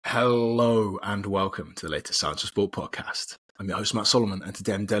Hello and welcome to the latest Science of Sport podcast. I'm your host, Matt Solomon, and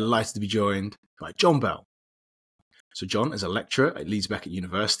today I'm delighted to be joined by Jon Bell. So Jon is a lecturer at Leeds Beckett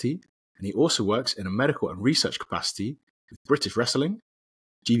University, and he also works in a medical and research capacity with British Wrestling,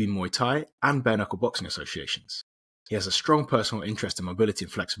 GB Muay Thai, and Bare Knuckle Boxing associations. He has a strong personal interest in mobility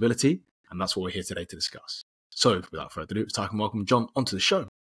and flexibility, and that's what we're here today to discuss. So without further ado, it's time to welcome Jon onto the show.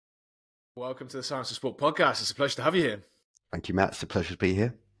 Welcome to the Science of Sport podcast. It's a pleasure to have you here. Thank you, Matt. It's a pleasure to be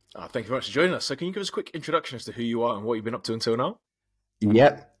here. Thank you very much for joining us. So can you give us a quick introduction as to who you are and what you've been up to until now?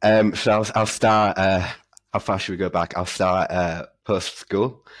 Yep. So I'll start, how far should we go back? I'll start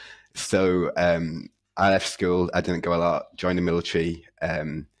post-school. So I left school. I didn't go a lot. Joined the military.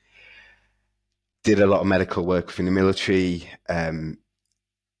 Did a lot of medical work within the military.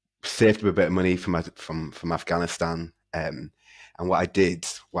 Saved a bit of money from Afghanistan. And what I did,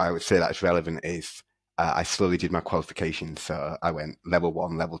 why I would say that's relevant is I slowly did my qualifications. So I went level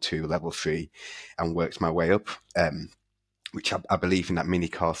 1, level 2, level 3 and worked my way up, which I believe in that mini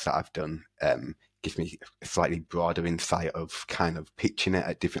course that I've done gives me a slightly broader insight of kind of pitching it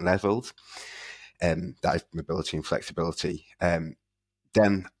at different levels. That is mobility and flexibility.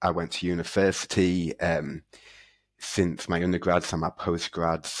 Then I went to university. Since my undergrads and my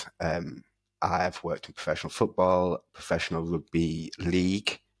postgrads, I've worked in professional football, professional rugby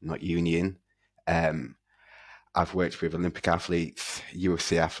league, not union. I've worked with Olympic athletes,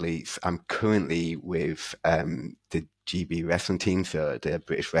 UFC athletes. I'm currently with the GB wrestling team, so the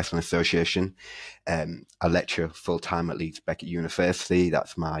British Wrestling Association. I lecture full-time at Leeds Beckett University.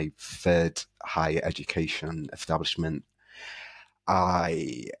 That's my third higher education establishment.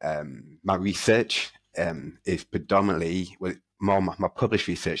 My research is predominantly, my published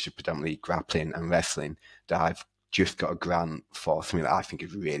research is predominantly grappling and wrestling that I've just got a grant for something that I think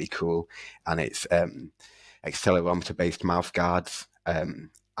is really cool, and it's accelerometer-based mouth guards, and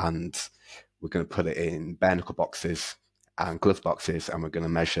we're going to put it in bare knuckle boxes and glove boxes, and we're going to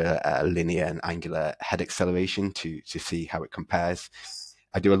measure linear and angular head acceleration to see how it compares.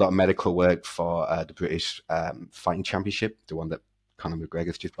 I do a lot of medical work for the British Fighting Championship, the one that Conor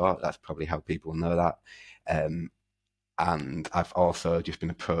McGregor's just bought. That's probably how people know that. And I've also just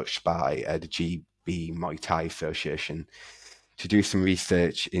been approached by the GB Muay Thai Association to do some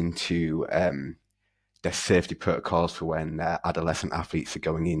research into their safety protocols for when adolescent athletes are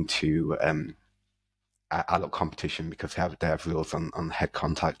going into adult competition, because they have rules on head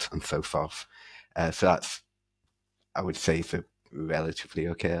contact and so forth. So that's, I would say, it's a relatively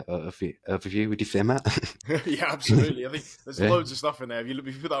okay overview. Would you say, Matt? Yeah, absolutely. I think there's loads of stuff in there. If you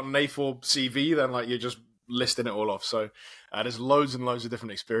put that on an A4 CV, then like you're just listing it all off. So there's loads and loads of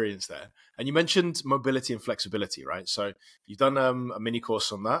different experience there. And you mentioned mobility and flexibility, right? So you've done a mini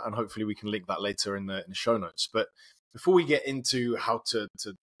course on that, and hopefully we can link that later in the show notes. But before we get into how to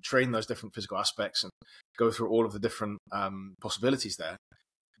train those different physical aspects and go through all of the different possibilities there,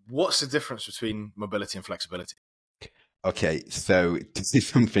 what's the difference between mobility and flexibility? Okay, so this is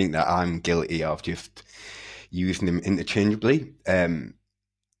something that I'm guilty of, just using them interchangeably.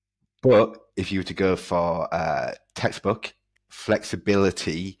 But if you were to go for textbook,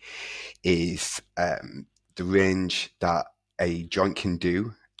 flexibility is the range that a joint can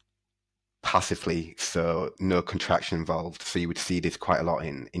do passively, so no contraction involved. So you would see this quite a lot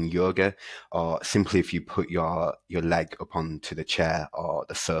in yoga, or simply if you put your leg up onto the chair or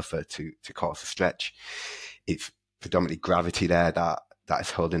the sofa to cause a stretch. It's predominantly gravity there that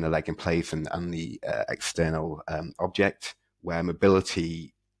is holding the leg in place and the external object, where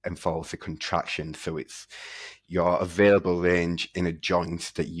mobility involves a contraction. So it's your available range in a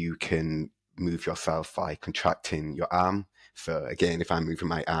joint that you can move yourself by contracting your arm. So again, if I'm moving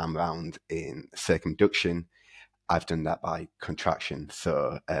my arm around in circumduction, I've done that by contraction.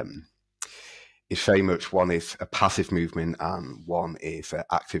 So it's very much, one is a passive movement and one is an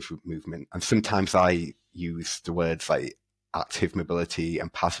active movement. And sometimes I use the words like active mobility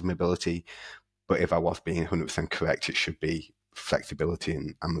and passive mobility, but if I was being 100% correct, it should be flexibility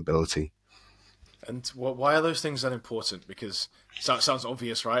and mobility. And why are those things that important? Because it sounds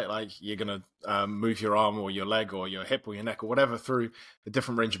obvious, right? Like you're going to move your arm or your leg or your hip or your neck or whatever through a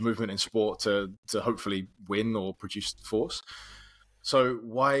different range of movement in sport to hopefully win or produce force. So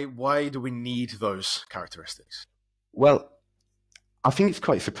why do we need those characteristics? Well, I think it's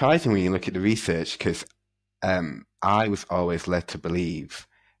quite surprising when you look at the research, because I was always led to believe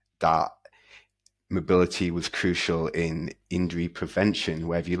that mobility was crucial in injury prevention,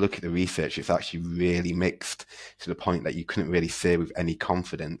 where if you look at the research, it's actually really mixed, to the point that you couldn't really say with any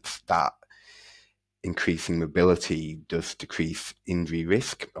confidence that increasing mobility does decrease injury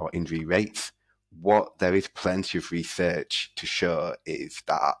risk or injury rates, what there is plenty of research to show is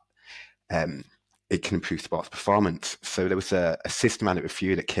that it can improve sports performance. So there was a systematic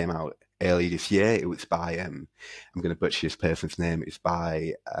review that came out early this year. It was by, I'm going to butcher this person's name, it's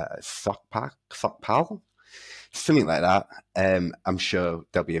by Sokpal, something like that. I'm sure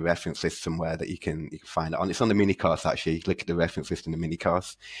there'll be a reference list somewhere that you can find it on. It's on the mini course, actually. Look at the reference list in the mini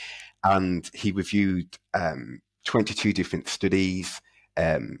course. And he reviewed 22 different studies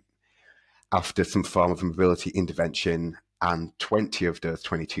after some form of mobility intervention, and 20 of those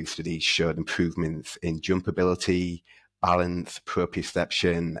 22 studies showed improvements in jump ability, balance,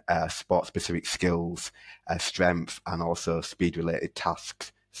 proprioception, sport-specific skills, strength, and also speed-related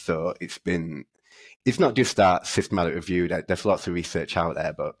tasks. So it's not just that systematic review. There's lots of research out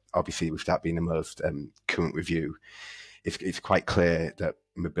there, but obviously with that being the most current review, it's quite clear that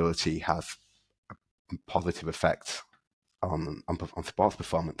mobility has a positive effect on sports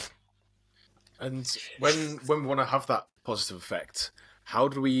performance. And when we want to have that positive effect, how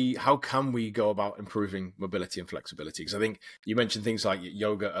can we go about improving mobility and flexibility? Because I think you mentioned things like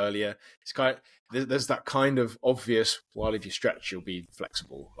yoga earlier. It's there's that kind of obvious, well, if you stretch, you'll be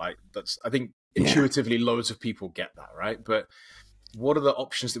flexible. Like I think intuitively loads of people get that, right? But what are the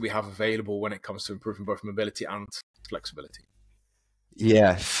options that we have available when it comes to improving both mobility and flexibility?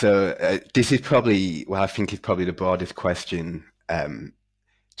 Yeah, so this is probably what I think is probably the broadest question,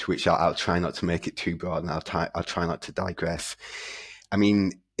 to which I'll try not to make it too broad, and I'll try not to digress. I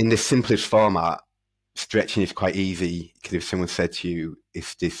mean, in the simplest format, stretching is quite easy, because if someone said to you,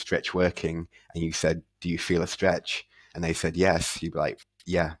 "Is this stretch working?" and you said, "Do you feel a stretch?" and they said yes, you'd be like,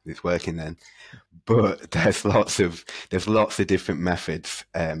 "Yeah, it's working then." But there's lots of different methods.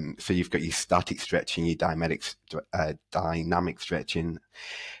 So you've got your static stretching, your dynamic stretching,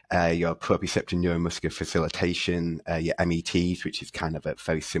 your proprioceptive neuromuscular facilitation, your METs, which is kind of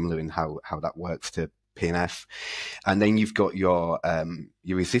very similar in how that works to PNF. And then you've got your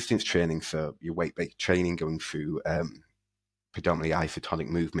resistance training, so your weight-based training going through predominantly isotonic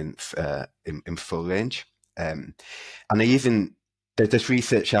movements in full range. And there's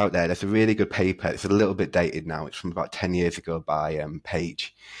research out there. There's a really good paper. It's a little bit dated now. It's from about 10 years ago by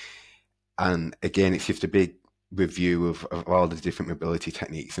Page. And again, it's just a big review of all the different mobility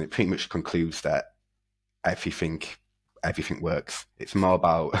techniques. And it pretty much concludes that everything works. It's more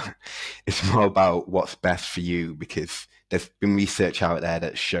about what's best for you, because there's been research out there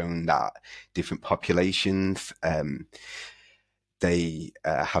that's shown that different populations, they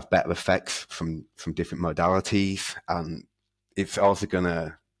have better effects from different modalities, and it's also going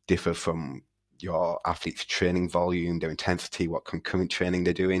to differ from your athlete's training volume, their intensity, what concurrent training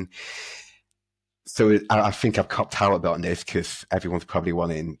they're doing. So I think I've copped out a bit on this, because everyone's probably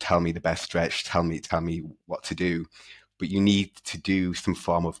wanting, tell me the best stretch, tell me what to do. But you need to do some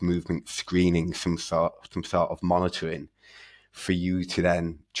form of movement screening, some sort of monitoring, for you to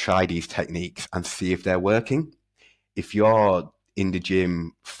then try these techniques and see if they're working. If you're in the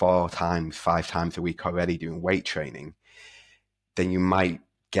gym 4 times, 5 times a week already doing weight training, then you might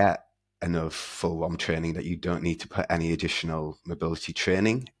get enough full-on training that you don't need to put any additional mobility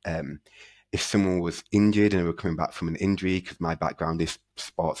training. If someone was injured and they were coming back from an injury, because my background is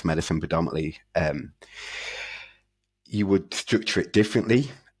sports medicine predominantly, you would structure it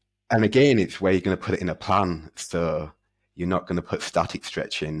differently. And again, it's where you're going to put it in a plan. So you're not going to put static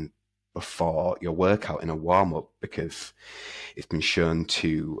stretching before your workout in a warm-up, because it's been shown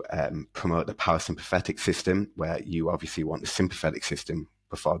to promote the parasympathetic system, where you obviously want the sympathetic system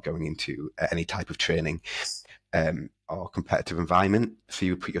before going into any type of training or competitive environment. So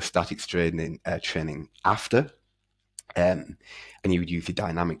you would put your static training after, and you would use your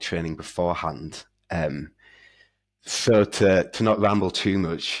dynamic training beforehand. So to not ramble too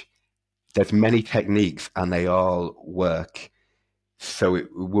much, there's many techniques and they all work. So it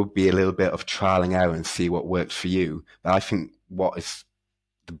would be a little bit of trial and error and see what works for you. But I think what is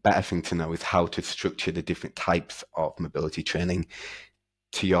the better thing to know is how to structure the different types of mobility training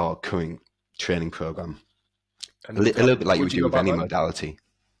to your current training program. And a little bit like you would do with any modality.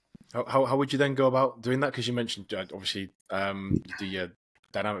 How would you then go about doing that? Because you mentioned, obviously, you do your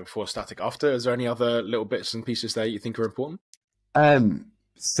dynamic before, static after. Is there any other little bits and pieces there you think are important?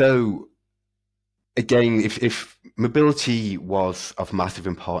 So again, if mobility was of massive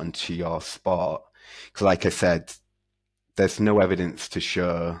importance to your sport, because like I said, there's no evidence to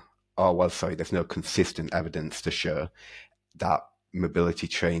show, there's no consistent evidence to show that mobility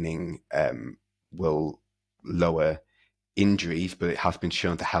training will lower injuries, but it has been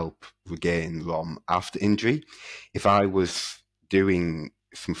shown to help regain ROM after injury. If I was doing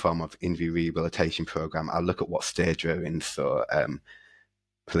some form of injury rehabilitation program, I'll look at what stage we're in. So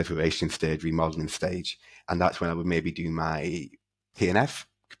proliferation stage, remodeling stage. And that's when I would maybe do my PNF.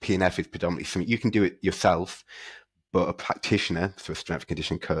 PNF is predominantly something you can do it yourself, but a practitioner, so a strength and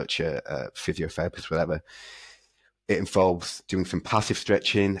conditioning coach, a physiotherapist, whatever, it involves doing some passive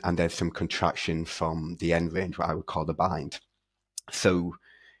stretching and then some contraction from the end range, what I would call the bind. So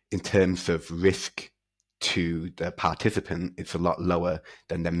in terms of risk to the participant, it's a lot lower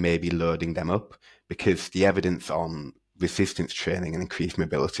than them maybe loading them up, because the evidence on resistance training and increased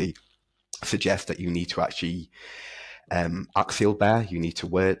mobility suggests that you need to actually axial bear. You need to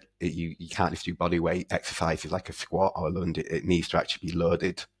work. You can't just do body weight exercises like a squat or a lunge. It needs to actually be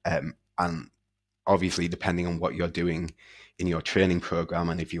loaded. And obviously, depending on what you're doing in your training program,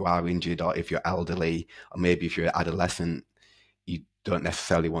 and if you are injured or if you're elderly, or maybe if you're an adolescent, you don't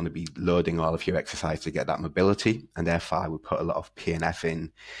necessarily want to be loading all of your exercise to get that mobility. And therefore, I would put a lot of PNF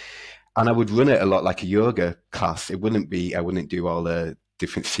in. And I would run it a lot like a yoga class. I wouldn't do all the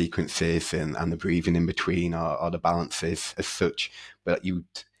different sequences and the breathing in between or the balances as such. But you'd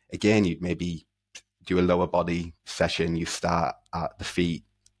maybe do a lower body session. You start at the feet,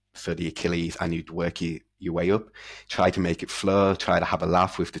 so the Achilles, and you'd work your way up. Try to make it flow, try to have a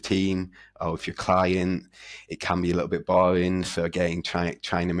laugh with the team or with your client. It can be a little bit boring. So again, trying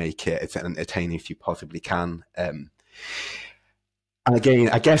to make it as entertaining as you possibly can. And again,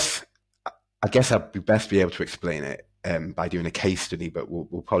 I guess I'd be best be able to explain it by doing a case study, but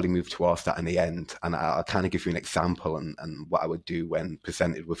we'll probably move towards that in the end. And I'll kind of give you an example and what I would do when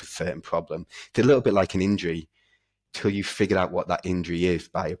presented with a certain problem. It's a little bit like an injury. Till you figured out what that injury is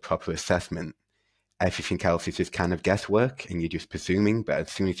by a proper assessment, everything else is just kind of guesswork and you're just presuming. But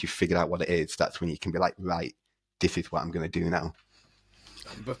as soon as you figured out what it is, that's when you can be like, right, this is what I'm going to do now.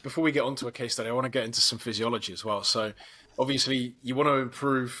 But before we get onto a case study, I want to get into some physiology as well. So obviously you want to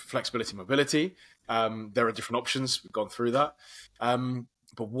improve flexibility, mobility. There are different options. We've gone through that.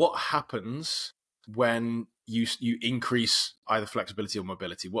 But what happens when you increase either flexibility or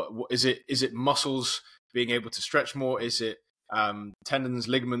mobility? What is it? Is it muscles being able to stretch more? Is it tendons,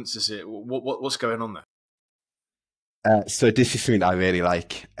 ligaments? Is it what's going on there? So this is something that I really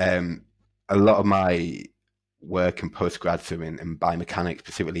like. A lot of my work and postgrads are in biomechanics,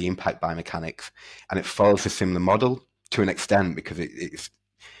 specifically impact biomechanics, and it follows a similar model to an extent because it's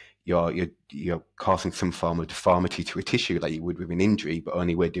you're causing some form of deformity to a tissue like you would with an injury, but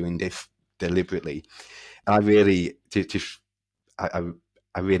only we're doing this deliberately. And I really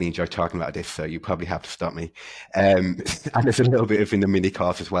I really enjoy talking about this, so you probably have to stop me. And there's a little bit of in the mini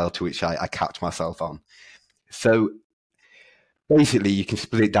course as well, to which I catch myself on. So basically, you can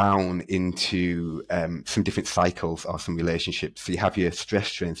split it down into some different cycles or some relationships. So you have your stress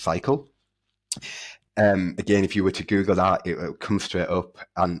strain cycle. Again, if you were to Google that, it will come straight up,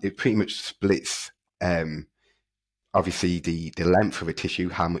 and it pretty much splits. Obviously, the length of a tissue,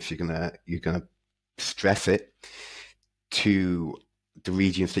 how much you're gonna stress it, to the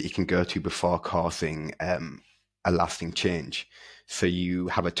regions that you can go to before causing a lasting change. So you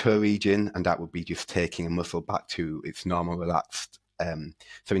have a toe region, and that would be just taking a muscle back to its normal relaxed,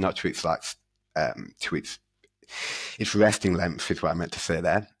 so not to its relaxed, to its resting length is what I meant to say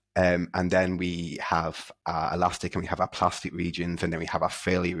there. And then we have our elastic and we have our plastic regions, and then we have our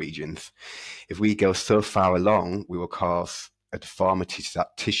failure regions. If we go so far along, we will cause a deformity to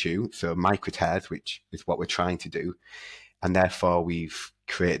that tissue, so micro tears, which is what we're trying to do. And therefore, we've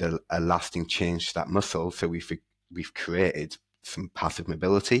created a lasting change to that muscle. So we've created some passive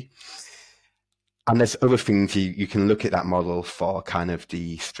mobility. And there's other things you can look at that model for, kind of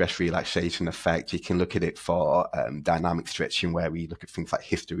the stress relaxation effect. You can look at it for dynamic stretching, where we look at things like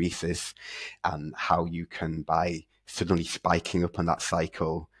hysteresis and how you can, by suddenly spiking up on that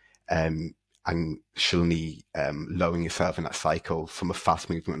cycle and suddenly lowering yourself in that cycle from a fast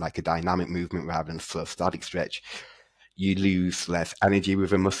movement, like a dynamic movement, rather than a slow static stretch, you lose less energy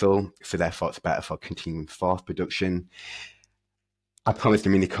with a muscle, so therefore it's better for continuing force production. I promise the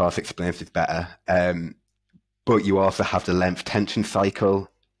mini course explains this better, but you also have the length tension cycle.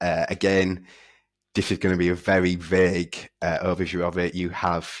 Again, this is going to be a very vague overview of it. You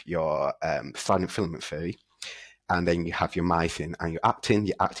have your silent filament theory, and then you have your myosin and your actin.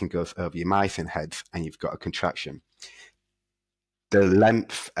 Your actin goes over your myosin heads, and you've got a contraction. The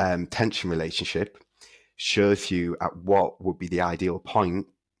length tension relationship shows you at what would be the ideal point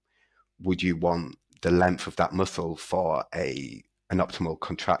would you want the length of that muscle for an optimal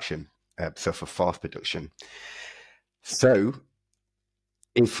contraction, so for force production. So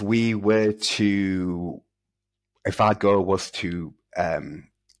if our goal was to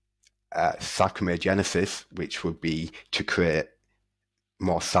sarcomerogenesis, which would be to create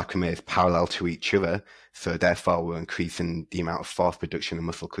more sacromeres parallel to each other, so therefore we're increasing the amount of force production the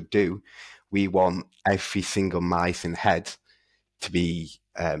muscle could do. We want every single myosin head to be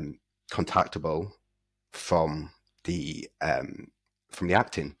contactable from the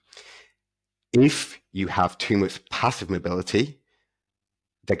actin. If you have too much passive mobility,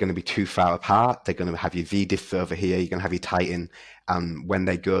 they're going to be too far apart. They're going to have your Z discs over here. You're going to have your tighten. And when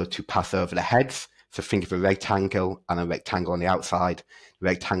they go to pass over the heads, so think of a rectangle and a rectangle on the outside. The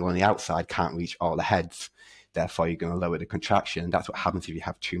rectangle on the outside can't reach all the heads. Therefore, you're going to lower the contraction. And that's what happens if you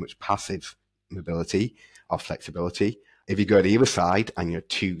have too much passive mobility or flexibility. If you go to the other side and you're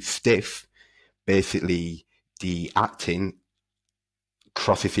too stiff, basically the actin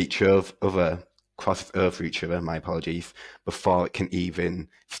crosses over each other, my apologies, before it can even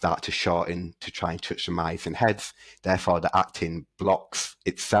start to shorten to try and touch the myosin heads. Therefore, the actin blocks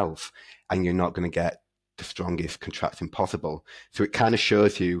itself and you're not going to get the strongest contracting possible. So it kind of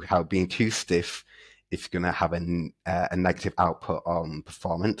shows you how being too stiff is going to have a negative output on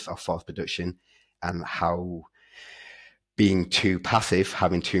performance or force production, and how being too passive,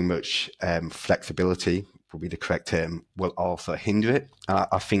 having too much flexibility will be the correct term, will also hinder it.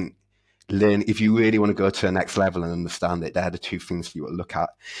 I think if you really want to go to the next level and understand it, they're the two things you will look at.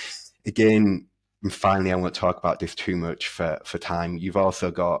 Again, and finally, I won't talk about this too much for time. You've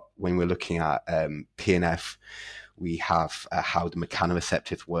also got, when we're looking at PNF, we have how the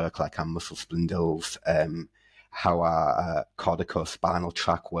mechanoreceptors work, like our muscle spindles, how our corticospinal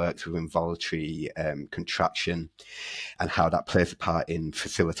tract works with involuntary contraction, and how that plays a part in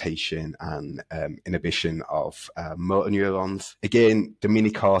facilitation and inhibition of motor neurons. Again, the mini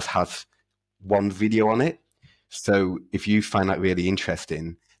course has one video on it. So if you find that really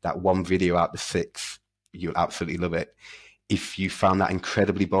interesting, that one video out of the 6, you'll absolutely love it. If you found that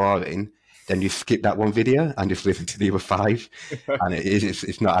incredibly boring, then you skip that one video and just listen to the other 5. And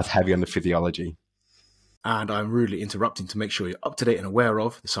it's not as heavy on the physiology. And I'm rudely interrupting to make sure you're up to date and aware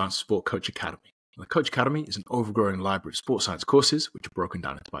of the Science of Sport Coach Academy. The Coach Academy is an overgrowing library of sports science courses which are broken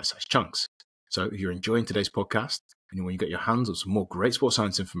down into bite-sized chunks. So if you're enjoying today's podcast and when you get your hands on some more great sports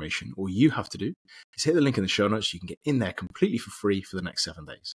science information, all you have to do is hit the link in the show notes so you can get in there completely for free for the next 7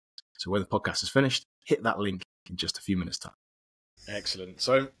 days. So when the podcast is finished, hit that link in just a few minutes' time. Excellent.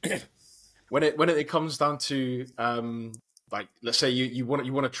 So when it comes down to like, let's say you want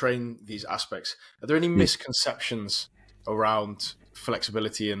to train these aspects, are there any misconceptions around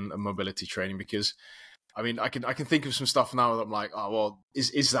flexibility and mobility training? Because I mean, I can think of some stuff now that I'm like, oh well,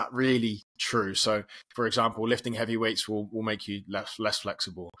 is that really true? So, for example, lifting heavy weights will make you less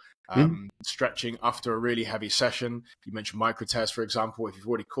flexible. Stretching after a really heavy session, you mentioned micro tears, for example. If you've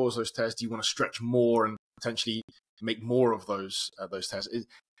already caused those tears, do you want to stretch more and potentially make more of those tears?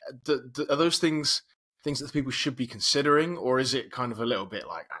 Are those things that people should be considering, or is it kind of a little bit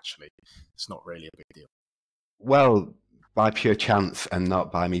like, actually, it's not really a big deal? Well, by pure chance and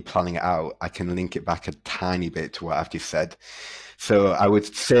not by me planning it out, I can link it back a tiny bit to what I've just said. So I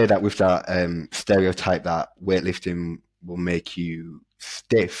would say that with that stereotype that weightlifting will make you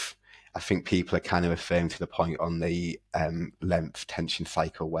stiff, I think people are kind of referring to the point on the length tension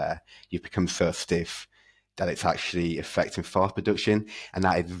cycle where you've become so stiff that it's actually affecting force production. And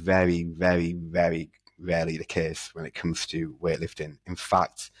that is very, very, very rarely the case when it comes to weightlifting. In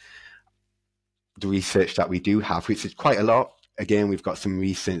fact, the research that we do have, which is quite a lot, again, we've got some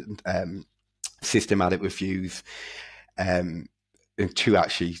recent systematic reviews, and two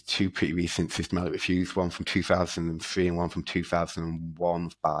pretty recent systematic reviews, one from 2003 and one from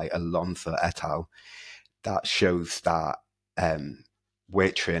 2001 by Alonso et al., that shows that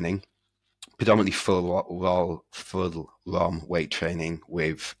weight training, predominantly full ROM weight training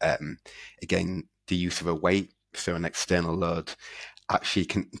with, again, the use of a weight, so an external load, actually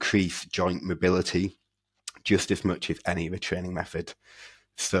can increase joint mobility just as much as any other training method.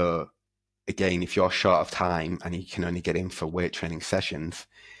 So again, if you're short of time and you can only get in for weight training sessions,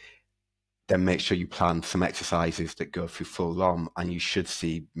 then make sure you plan some exercises that go through full ROM, and you should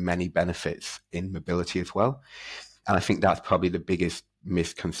see many benefits in mobility as well. And I think that's probably the biggest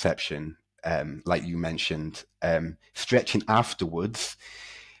misconception, like you mentioned. Stretching afterwards,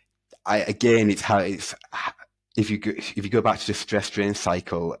 if you go back to the stress strain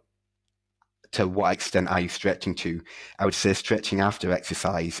cycle, to what extent are you stretching to? I would say stretching after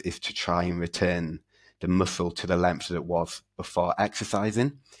exercise is to try and return the muscle to the length that it was before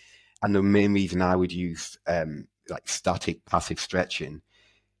exercising. And the main reason I would use like static passive stretching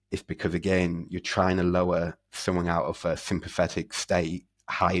is because, again, you're trying to lower someone out of a sympathetic state,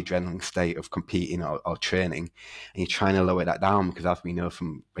 high adrenaline state of competing or training, and you're trying to lower that down because, as we know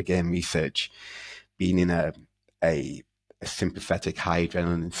from, again, research, being in a a sympathetic high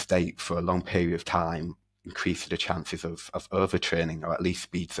adrenaline state for a long period of time increases the chances of overtraining, or at least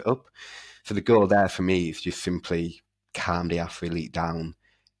speeds it up. So the goal there for me is just simply calm the athlete down,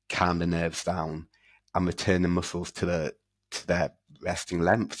 calm the nerves down, and return the muscles to their resting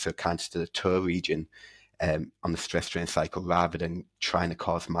length, so kind of to the toe region on the stress strain cycle, rather than trying to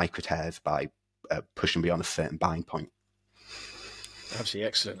cause micro tears by pushing beyond a certain bind point. Absolutely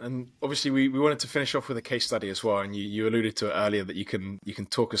excellent. And obviously we wanted to finish off with a case study as well. And you alluded to it earlier that you can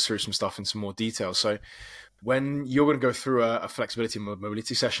talk us through some stuff in some more detail. So when you're going to go through a flexibility and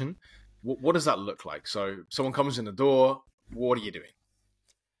mobility session, what does that look like? So someone comes in the door, what are you doing?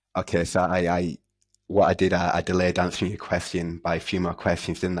 Okay, so what I did, I delayed answering your question by a few more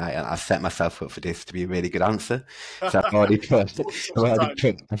questions, didn't I? And I set myself up for this to be a really good answer. So I've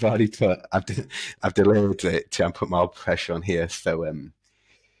delayed it to put more pressure on here. So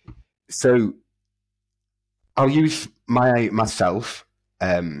I'll use myself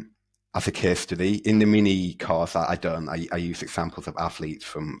as a case study. In the mini course I use examples of athletes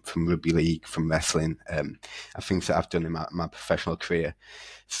from rugby league, from wrestling, and things that I've done in my professional career.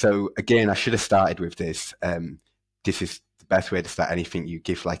 So again, I should have started with this. This is the best way to start anything. You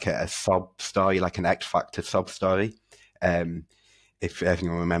give like a sob story, like an X Factor sob story. If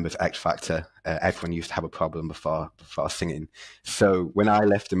everyone remembers X Factor, everyone used to have a problem before singing. So when I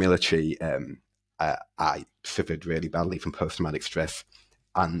left the military, I suffered really badly from post-traumatic stress,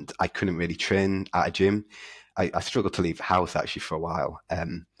 and I couldn't really train at a gym. I struggled to leave the house actually for a while.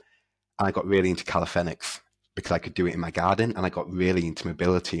 And I got really into calisthenics because I could do it in my garden, and I got really into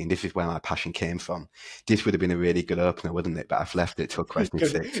mobility, and this is where my passion came from. This would have been a really good opener, wouldn't it? But I've left it till question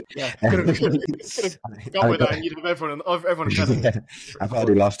 6. Yeah, could have gone with that, and you'd have everyone yeah, I've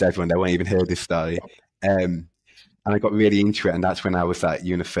already lost everyone. They won't even hear this story. And I got really into it, and that's when I was at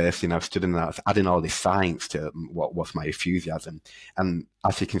university, and I was studying, and I was adding all this science to what was my enthusiasm. And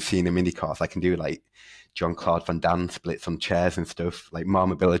as you can see in the mini course, I can do like Jean-Claude Van Damme splits on chairs and stuff, like more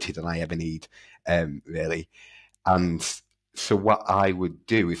mobility than I ever need, really. And so what I would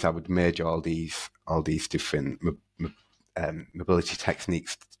do is I would merge all these different mobility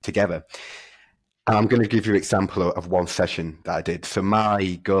techniques together. And I'm going to give you an example of one session that I did. So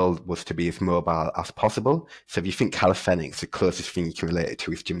my goal was to be as mobile as possible. So if you think calisthenics, the closest thing you can relate it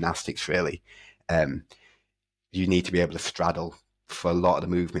to is gymnastics, really. You need to be able to straddle for a lot of the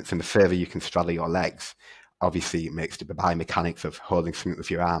movements. And the further you can straddle your legs, obviously it makes the biomechanics of holding something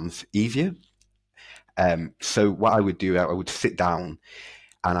with your arms easier. So what I would do, I would sit down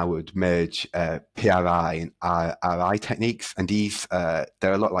and I would merge PRI and RI techniques. And these, they're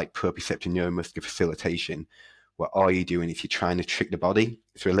a lot like proprioceptive neuromuscular facilitation, where all you're doing is you're trying to trick the body.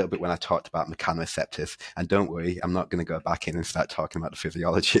 So a little bit when I talked about mechanoreceptors, and don't worry, I'm not going to go back in and start talking about the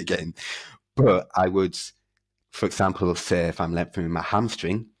physiology again. But I would, for example, say if I'm lengthening my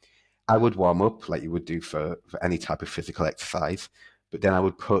hamstring, I would warm up like you would do for any type of physical exercise. But then I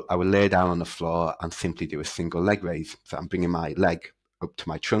would lay down on the floor and simply do a single leg raise. So I'm bringing my leg up to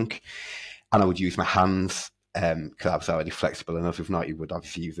my trunk, and I would use my hands because I was already flexible enough. If not, you would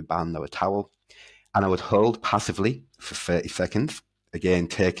obviously use a band or a towel, and I would hold passively for 30 seconds, again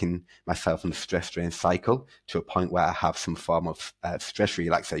taking myself in the stress strain cycle to a point where I have some form of stress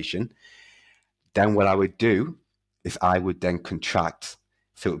relaxation. Then what I would do is I would then contract.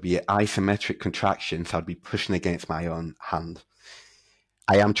 So it would be an isometric contraction, so I'd be pushing against my own hand.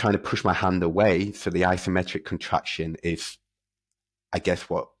 I am trying to push my hand away, so the isometric contraction is, I guess,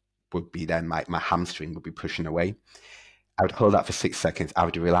 what would be then my hamstring would be pushing away. I would hold that for 6 seconds, I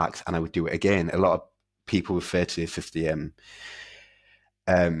would relax, and I would do it again. A lot of people refer to this as the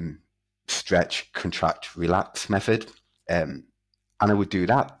stretch, contract, relax method. And I would do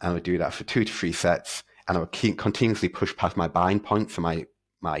that, and I would do that for 2 to 3 sets, and I would continuously push past my bind point, so my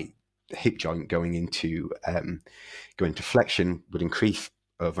hip joint going into flexion would increase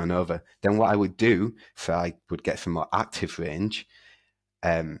over and over. Then what I would do, so I would get some more active range,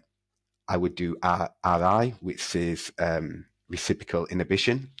 I would do RI, which is reciprocal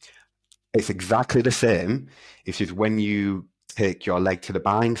inhibition. It's exactly the same. It's just when you take your leg to the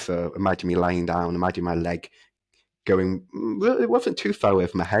bind, so imagine me lying down, imagine my leg going, well, it wasn't too far away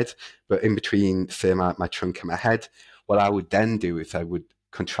from my head, but in between, say, my trunk and my head. What I would then do is I would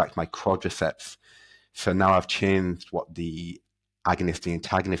contract my quadriceps. So now I've changed what the agonist and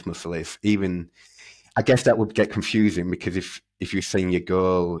antagonist muscle is. Even, I guess that would get confusing, because if you're saying your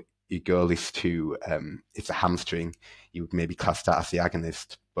goal is to, it's a hamstring, you would maybe class that as the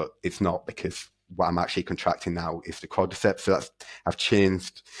agonist, but it's not, because what I'm actually contracting now is the quadriceps. So I've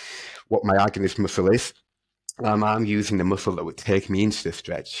changed what my agonist muscle is. I'm using the muscle that would take me into the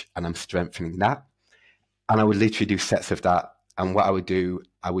stretch, and I'm strengthening that. And I would literally do sets of that. And what I would do,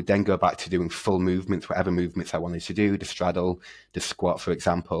 I would then go back to doing full movements, whatever movements I wanted to do, the straddle, the squat, for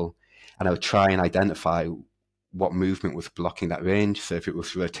example. And I would try and identify what movement was blocking that range. So if it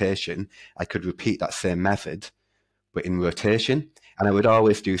was rotation, I could repeat that same method, but in rotation. And I would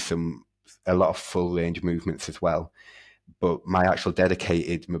always do a lot of full range movements as well. But my actual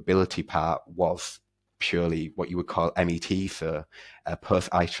dedicated mobility part was purely what you would call MET, so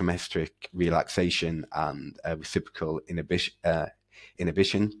post-isometric relaxation and reciprocal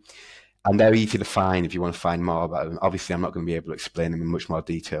inhibition. And they're easy to find if you want to find more about them. Obviously, I'm not going to be able to explain them in much more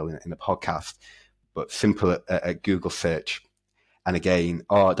detail in the podcast, but simple at Google search. And again,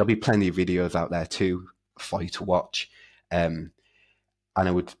 there'll be plenty of videos out there too for you to watch. And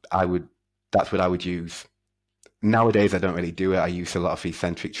that's what I would use. Nowadays, I don't really do it. I use a lot of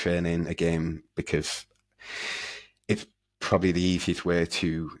eccentric training again because it's probably the easiest way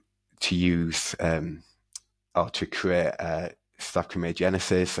to use or to create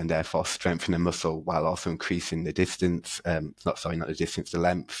sarcomegenesis and therefore strengthen the muscle while also increasing the distance. Not the distance, the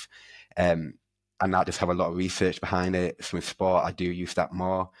length. And that just have a lot of research behind it. So with sport, I do use that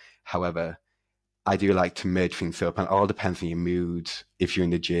more. However, I do like to merge things up, and it all depends on your mood, if you're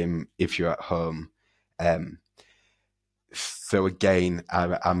in the gym, if you're at home. So again,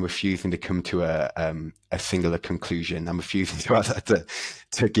 I'm refusing to come to a singular conclusion. I'm refusing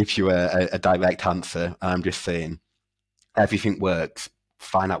to give you a direct answer. I'm just saying everything works.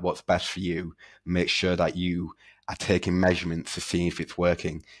 Find out what's best for you. Make sure that you are taking measurements to see if it's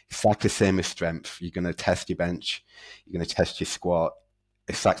working. Exactly the same with strength. You're going to test your bench. You're going to test your squat.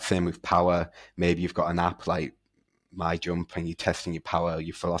 Exactly the same with power. Maybe you've got an app like My Jump and you're testing your power,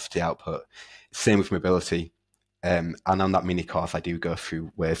 your velocity output. Same with mobility. And on that mini course, I do go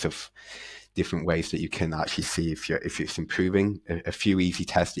through different ways that you can actually see if it's improving. A few easy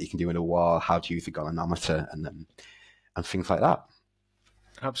tests that you can do in a wall, how to use a goniometer, and things like that.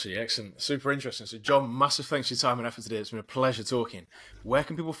 Absolutely excellent, super interesting. So, Jon, massive thanks for your time and effort today. It's been a pleasure talking. Where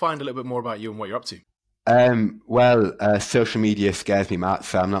can people find a little bit more about you and what you're up to? Social media scares me, Matt,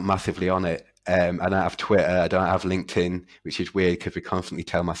 so I'm not massively on it. I don't have Twitter. I don't have LinkedIn, which is weird because we constantly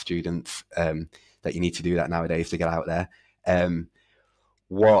tell my students that you need to do that nowadays to get out there.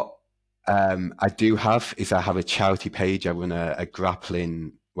 What I do have is I have a charity page. I run a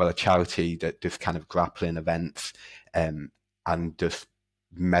charity that does kind of grappling events and does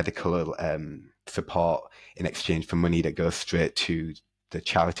medical support in exchange for money that goes straight to the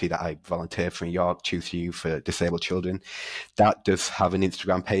charity that I volunteer for in York, Choose For You for disabled children. That does have an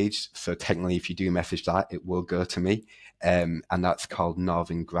Instagram page. So technically, if you do message that, it will go to me. And that's called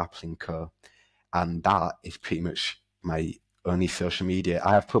Northern Grappling Co. And that is pretty much my only social media.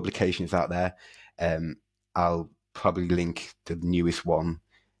 I have publications out there. I'll probably link the newest one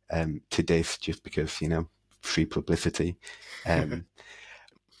to this just because, free publicity.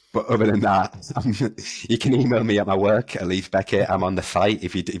 But other than that, you can email me at my work at Leeds Beckett. I'm on the site.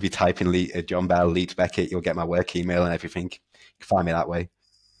 If you type in Jon Bell, Leeds Beckett, you'll get my work email and everything. You can find me that way.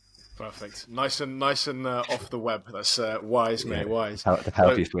 Perfect. Nice and off the web. That's wise, mate. Wise. The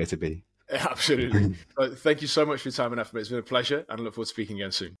healthiest way to be. Absolutely. Thank you so much for your time and effort. It's been a pleasure, and I look forward to speaking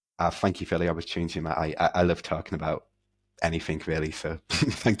again soon. Thank you for the opportunity, Matt. I love talking about anything really. So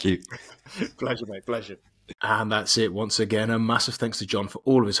thank you. Pleasure, mate. Pleasure. And that's it. Once again, a massive thanks to Jon for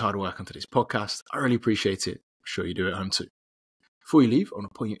all of his hard work on today's podcast. I really appreciate it. I'm sure you do at home too. Before you leave, I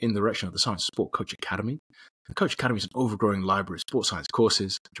want to point you in the direction of the Science Sport Coach Academy. The Coach Academy is an overgrowing library of sports science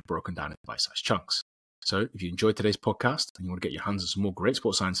courses which are broken down into bite-sized chunks. So if you enjoyed today's podcast and you want to get your hands on some more great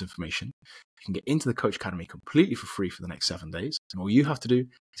sports science information, you can get into the Coach Academy completely for free for the next 7 days. And all you have to do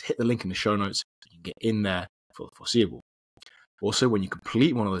is hit the link in the show notes so you can get in there for the foreseeable. Also, when you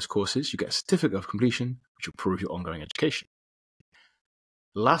complete one of those courses, you get a certificate of completion, which will prove your ongoing education.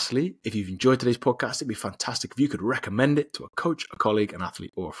 Lastly, if you've enjoyed today's podcast, it'd be fantastic if you could recommend it to a coach, a colleague, an athlete,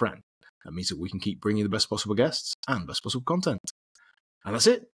 or a friend. That means that we can keep bringing you the best possible guests and best possible content. And that's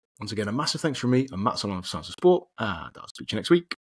it. Once again, a massive thanks from me and Matt Solomon of Science of Sport, and I'll speak to you next week.